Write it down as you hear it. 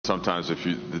Sometimes if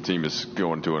the team is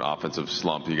going to an offensive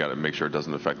slump, you got to make sure it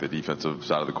doesn't affect the defensive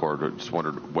side of the court. I just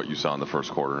wondered what you saw in the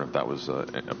first quarter and if that was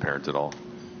apparent at all.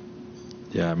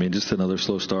 Yeah, I mean, just another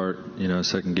slow start,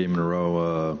 second game in a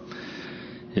row.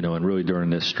 And really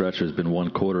during this stretch, there's been one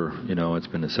quarter. It's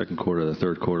been the second quarter, the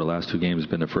third quarter. Last two games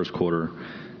have been the first quarter.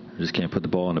 You just can't put the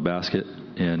ball in the basket.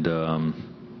 And,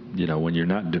 when you're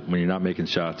not making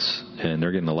shots and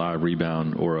they're getting a live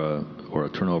rebound or a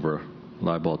turnover,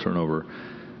 live ball turnover,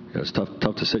 it's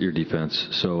tough to set your defense.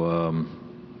 So,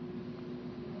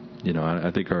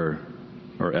 I think our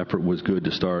effort was good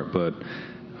to start, but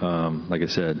like I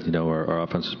said, our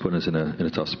offense is putting us in a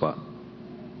tough spot.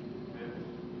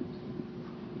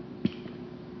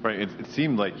 Right. It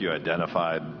seemed like you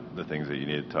identified the things that you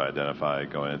needed to identify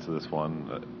going into this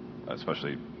one,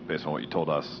 especially based on what you told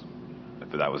us.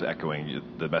 If that was echoing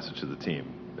the message to the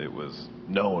team. It was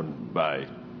known by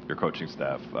your coaching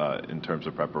staff in terms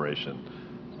of preparation.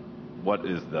 What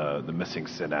is the missing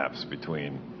synapse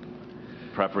between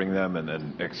prepping them and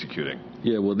then executing?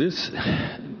 Yeah, well,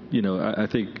 I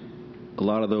think a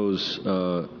lot of those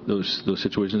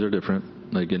situations are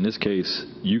different. Like in this case,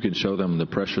 you can show them the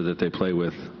pressure that they play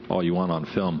with all you want on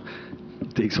film.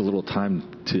 It takes a little time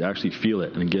to actually feel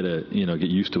it and get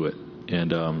used to it.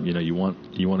 And you want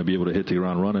to be able to hit the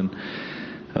ground running.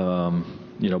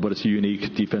 But it's a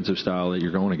unique defensive style that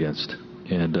you're going against.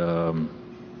 And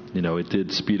it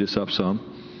did speed us up some.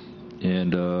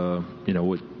 And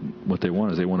what they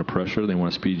want is they want to pressure, they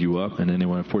want to speed you up, and then they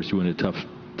want to force you into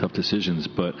tough decisions.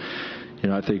 But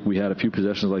I think we had a few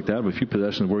possessions like that, but a few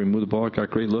possessions where we moved the ball, got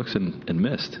great looks, and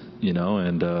missed.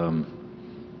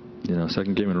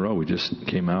 Second game in a row, we just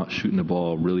came out shooting the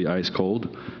ball really ice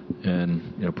cold, and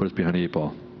put us behind the 8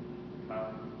 ball.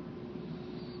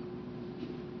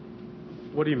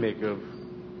 What do you make of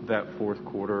that fourth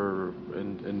quarter?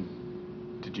 And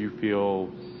did you feel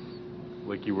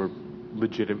like you were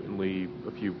legitimately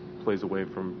a few plays away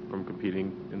from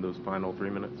competing in those final 3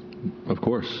 minutes? Of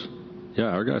course. Yeah,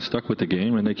 our guys stuck with the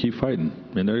game, and they keep fighting.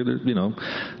 And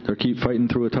they keep fighting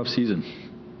through a tough season.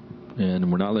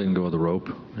 And we're not letting go of the rope.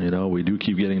 We do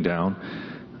keep getting down,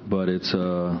 but it's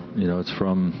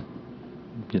from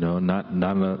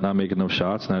not making enough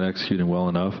shots, not executing well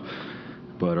enough.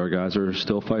 But our guys are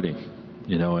still fighting.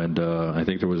 And I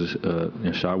think there was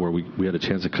a shot where we had a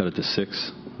chance to cut it to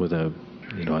 6 with I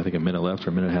think a minute left or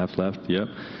a minute and a half left. Yep.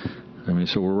 I mean,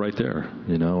 so we're right there.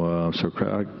 So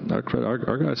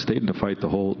our guys stayed in the fight the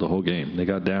whole game. They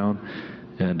got down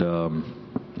and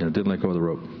didn't let go of the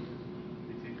rope.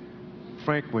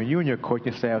 Frank, when you and your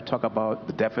coaching staff talk about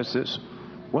the deficits,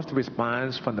 what's the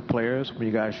response from the players when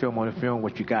you guys show them on the film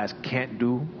what you guys can't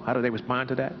do? How do they respond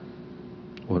to that?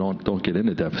 Well, don't get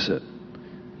into deficit.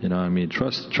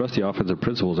 Trust the offensive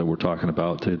principles that we're talking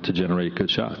about to generate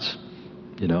good shots.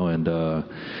 The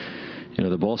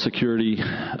ball security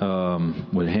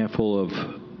with a handful of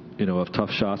tough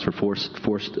shots or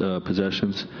forced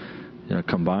possessions,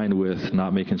 combined with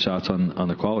not making shots on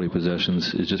the quality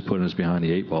possessions, is just putting us behind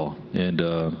the 8 ball. And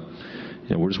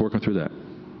we're just working through that.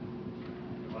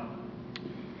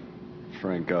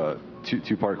 Frank,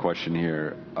 two-part question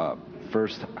here.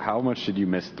 First, how much did you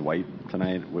miss Dwight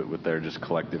tonight with their just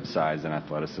collective size and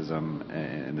athleticism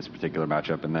in this particular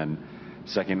matchup? And then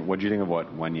second, what do you think of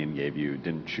what Wenyen gave you?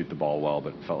 Didn't shoot the ball well,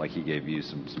 but felt like he gave you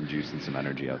some juice and some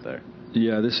energy out there.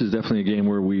 Yeah, this is definitely a game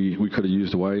where we could have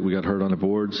used Dwight. We got hurt on the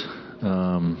boards.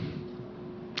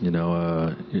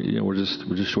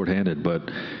 We're just shorthanded, but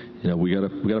we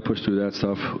gotta push through that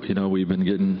stuff. We've been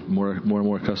getting more and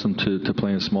more accustomed to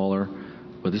playing smaller.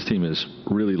 But this team is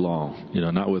really long,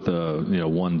 not with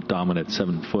one dominant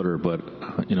 7-footer, but,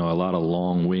 a lot of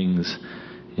long wings,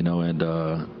 and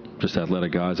just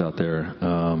athletic guys out there.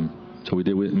 So we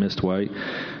miss Dwight.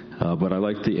 But I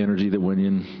like the energy that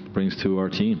Wenyen brings to our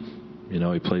team.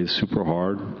 He plays super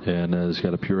hard and has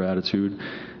got a pure attitude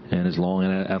and is long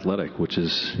and athletic, which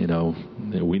is,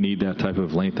 we need that type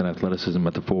of length and athleticism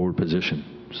at the forward position.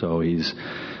 So he's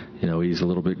a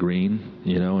little bit green,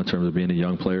 in terms of being a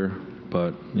young player.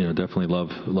 But, definitely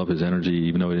love his energy,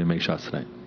 even though he didn't make shots tonight.